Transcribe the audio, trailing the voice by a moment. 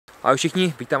Ahoj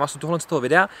všichni, vítám vás u tohle z toho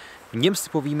videa. V něm si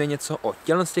povíme něco o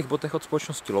těch botech od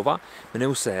společnosti Lowa.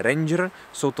 Jmenují se Ranger,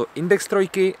 jsou to index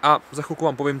trojky a za chvilku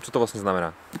vám povím, co to vlastně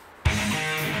znamená.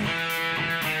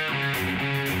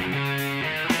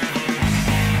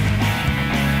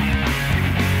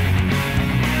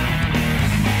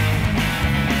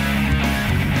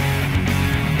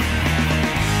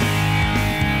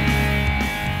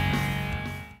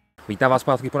 Vítám vás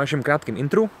zpátky po našem krátkém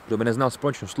intru. Kdo by neznal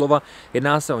společnost Lowa,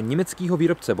 jedná se o německého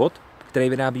výrobce bot, který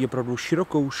vyrábí opravdu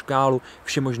širokou škálu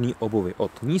všemožný obuvy.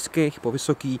 Od nízkých po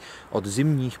vysoký, od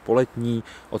zimních po letní,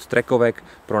 od trekovek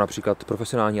pro například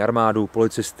profesionální armádu,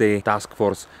 policisty, task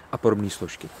force a podobné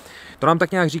složky. To nám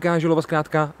tak nějak říká, že Lowa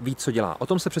zkrátka ví, co dělá. O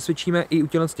tom se přesvědčíme i u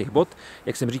těch bot.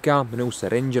 Jak jsem říkal, jmenují se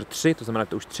Ranger 3, to znamená, že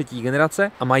to už třetí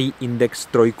generace a mají index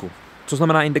 3. Co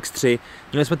znamená index 3?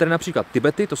 Měli jsme tady například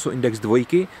Tibety, to jsou index 2,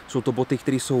 jsou to boty,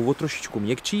 které jsou o trošičku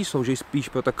měkčí, slouží spíš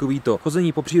pro takovýto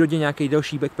chození po přírodě, nějaký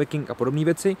delší backpacking a podobné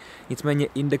věci. Nicméně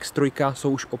index 3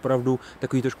 jsou už opravdu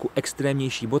takový trošku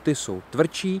extrémnější boty, jsou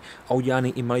tvrdší a udělané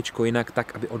i maličko jinak,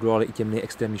 tak aby odolali i těm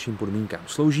nejextrémnějším podmínkám.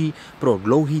 Slouží pro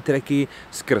dlouhé treky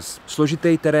skrz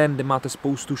složitý terén, kde máte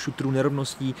spoustu šutrů,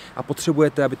 nerovností a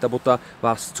potřebujete, aby ta bota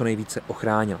vás co nejvíce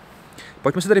ochránila.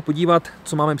 Pojďme se tady podívat,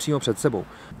 co máme přímo před sebou.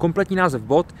 Kompletní název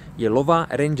bot je Lowa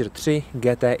Ranger 3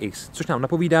 GTX, což nám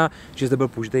napovídá, že zde byl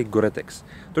použitý GTX.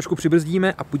 Trošku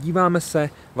přibrzdíme a podíváme se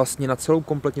vlastně na celou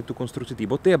kompletně tu konstrukci té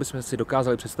boty, aby jsme si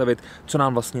dokázali představit, co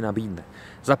nám vlastně nabídne.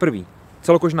 Za prvý,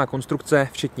 celokožná konstrukce,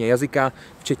 včetně jazyka,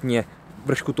 včetně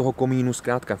vršku toho komínu,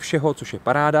 zkrátka všeho, což je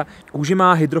paráda. Kůže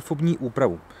má hydrofobní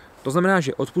úpravu. To znamená,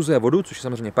 že odpuzuje vodu, což je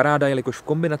samozřejmě paráda, jelikož v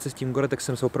kombinaci s tím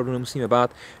GTXem se opravdu nemusíme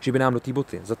bát, že by nám do té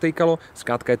boty zatejkalo.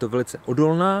 Zkrátka je to velice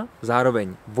odolná,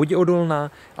 zároveň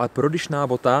voděodolná, ale prodyšná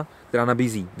bota, která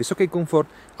nabízí vysoký komfort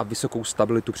a vysokou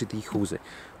stabilitu při té chůzi.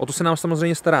 O to se nám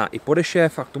samozřejmě stará i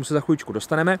podešev a k tomu se za chvíličku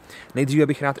dostaneme. Nejdříve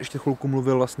bych rád ještě chvilku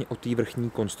mluvil vlastně o té vrchní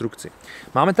konstrukci.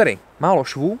 Máme tady málo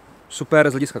švů, super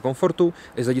z hlediska komfortu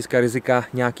i z hlediska rizika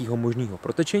nějakého možného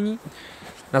protečení.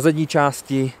 Na zadní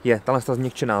části je tahle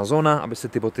změkčená zóna, aby se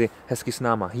ty boty hezky s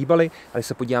náma hýbaly. A když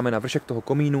se podíváme na vršek toho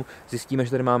komínu, zjistíme,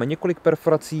 že tady máme několik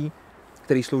perforací,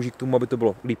 které slouží k tomu, aby to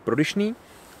bylo líp prodyšný.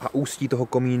 A ústí toho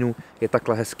komínu je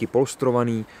takhle hezky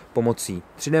polstrovaný pomocí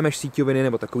 3D mesh síťoviny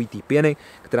nebo takový té pěny,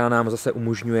 která nám zase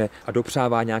umožňuje a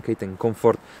dopřává nějaký ten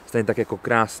komfort, stejně tak jako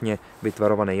krásně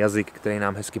vytvarovaný jazyk, který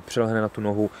nám hezky přilehne na tu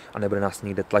nohu a nebude nás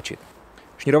někde tlačit.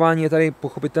 Šněrování je tady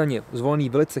pochopitelně zvolený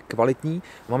velice kvalitní.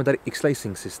 Máme tady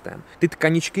X-lacing systém. Ty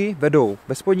tkaničky vedou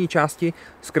ve spodní části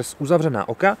skrz uzavřená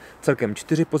oka, celkem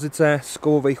 4 pozice z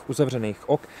kovových uzavřených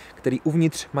ok, které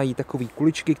uvnitř mají takové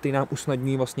kuličky, které nám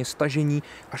usnadňují vlastně stažení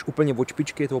až úplně od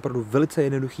špičky, je to opravdu velice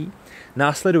jednoduchý.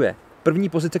 Následuje první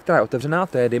pozice, která je otevřená,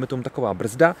 to je dejme tomu taková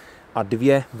brzda, a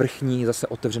 2 vrchní zase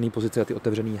otevřené pozice a ty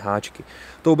otevřené háčky.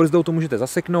 Tou brzdou to můžete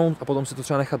zaseknout a potom si to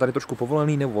třeba nechat tady trošku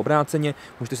povolený nebo obráceně.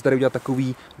 Můžete si tady udělat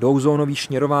takový dvouzónový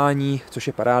šněrování, což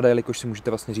je paráda, jelikož si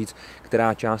můžete vlastně říct,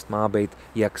 která část má být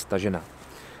jak stažená.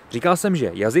 Říkal jsem,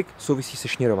 že jazyk souvisí se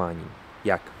šněrováním.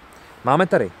 Jak? Máme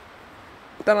tady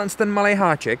ten malý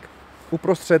háček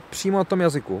uprostřed přímo na tom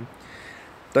jazyku.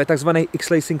 To je takzvaný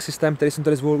X-lacing systém, který jsem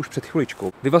tady zvolil už před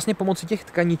chviličkou. Vy vlastně pomocí těch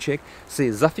tkaníček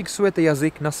si zafixujete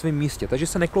jazyk na svém místě, takže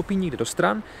se neklopí nikde do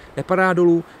stran, nepadá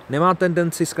dolů, nemá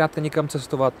tendenci zkrátka někam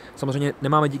cestovat. Samozřejmě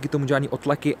nemáme díky tomu žádný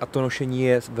otlaky a to nošení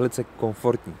je velice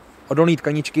komfortní. Odolné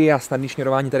tkaníčky a snadné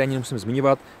šněrování tady ani nemusím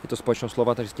zmiňovat, je to společnost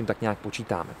Lowa, takže s tím tak nějak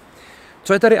počítáme.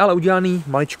 Co je tady ale udělaný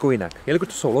maličko jinak? Jelikož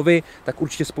to jsou Lowy, tak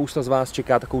určitě spousta z vás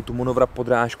čeká takovou tu monovrap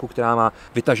podrážku, která má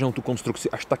vytaženou tu konstrukci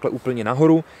až takhle úplně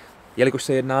nahoru. Jelikož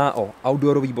se jedná o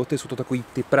outdoorové boty, jsou to takový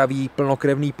ty pravý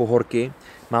plnokrevný pohorky.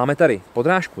 Máme tady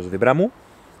podrážku z Vibramu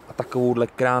a takovouhle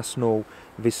krásnou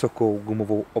vysokou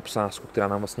gumovou obsázku, která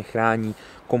nám vlastně chrání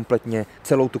kompletně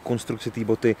celou tu konstrukci té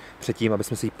boty před tím, aby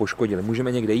jsme si ji poškodili.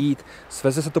 Můžeme někde jít,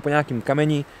 sveze se to po nějakým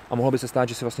kameni a mohlo by se stát,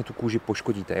 že si vlastně tu kůži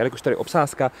poškodíte. Jelikož tady je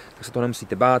obsázka, tak se to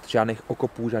nemusíte bát, žádných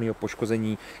okopů, žádného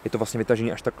poškození. Je to vlastně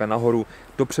vytažený až takhle nahoru,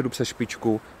 dopředu přes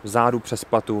špičku, vzadu přes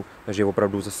platu, takže je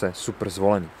opravdu zase super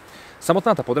zvolený.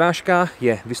 Samotná ta podrážka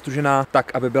je vystužená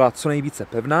tak, aby byla co nejvíce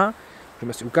pevná.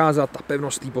 Můžeme si ukázat, ta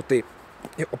pevnost té boty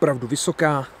je opravdu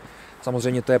vysoká.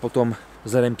 Samozřejmě to je potom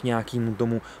vzhledem k nějakému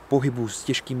tomu pohybu s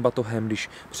těžkým batohem, když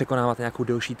překonáváte nějakou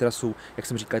delší trasu, jak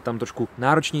jsem říkal, je tam trošku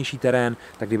náročnější terén,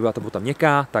 tak kdyby byla ta bota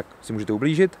měkká, tak si můžete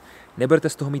ublížit. Nebudete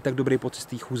z toho mít tak dobrý pocit z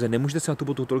té chůze, nemůžete se na tu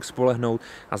botu tolik spolehnout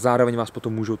a zároveň vás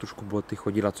potom můžou trošku bolet ty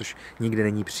chodidla, což nikdy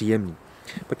není příjemný.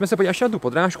 Pojďme se podívat ještě na tu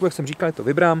podrážku, jak jsem říkal, je to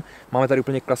Vibrám. Máme tady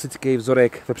úplně klasický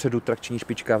vzorek, vepředu trakční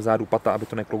špička, vzadu pata, aby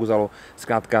to neklouzalo.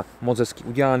 Zkrátka moc hezky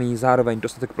udělaný, zároveň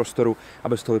dostatek prostoru,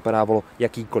 aby z toho vypadávalo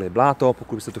jakýkoliv bláto.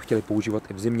 Pokud byste to chtěli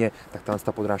používat i v zimě, tak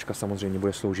ta podrážka samozřejmě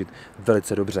bude sloužit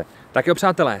velice dobře. Tak jo,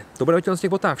 přátelé, to bude o těch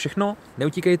botách všechno.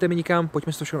 Neutíkejte mi nikam,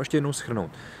 pojďme si to všechno ještě jednou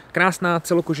shrnout. Krásná,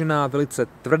 celokožená, velice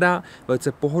tvrdá,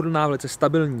 velice pohodlná, velice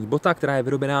stabilní bota, která je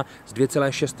vyrobená z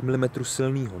 2,6 mm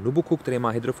silného nubuku, který má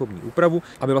hydrofobní úpravu,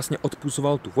 aby vlastně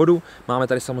odpůsoval tu vodu. Máme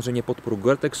tady samozřejmě podporu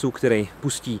GTXu, který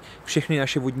pustí všechny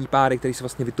naše vodní páry, které si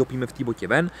vlastně vytopíme v té botě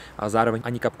ven, a zároveň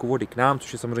ani kapku vody k nám,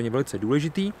 což je samozřejmě velice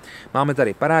důležitý. Máme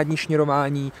tady parádní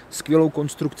šněrování, skvělou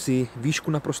konstrukci,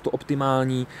 výšku naprosto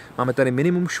optimální. Máme tady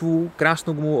minimum švů,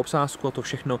 krásnou gumovou obsázku a to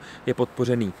všechno je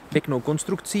podpořený pěknou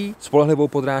konstrukcí, spolehlivou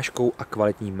podrážkou a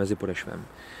kvalitním mezipodešvem.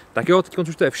 Tak jo, teď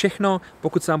už to je všechno.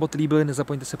 Pokud se vám boty líbily,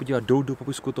 nezapomeňte se podívat dolů do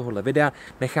popisku tohohle videa,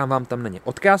 nechám vám tam na ně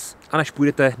odkaz. A než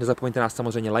půjdete, nezapomeňte nás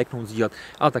samozřejmě lajknout, sdílet,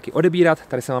 ale taky odebírat.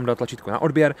 Tady jsem vám dal tlačítko na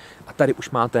odběr a tady už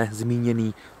máte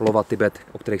zmíněný Lowa Tibet,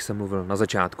 o kterých jsem mluvil na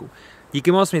začátku.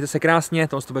 Díky moc, mějte se krásně,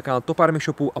 tohle to byl kanál Top Army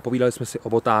Shopu a povídali jsme si o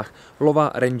botách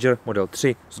Lowa Ranger Model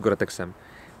 3 s GTXem.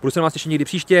 Budu se na vás těšit někdy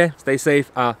příště, stay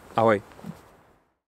safe a ahoj.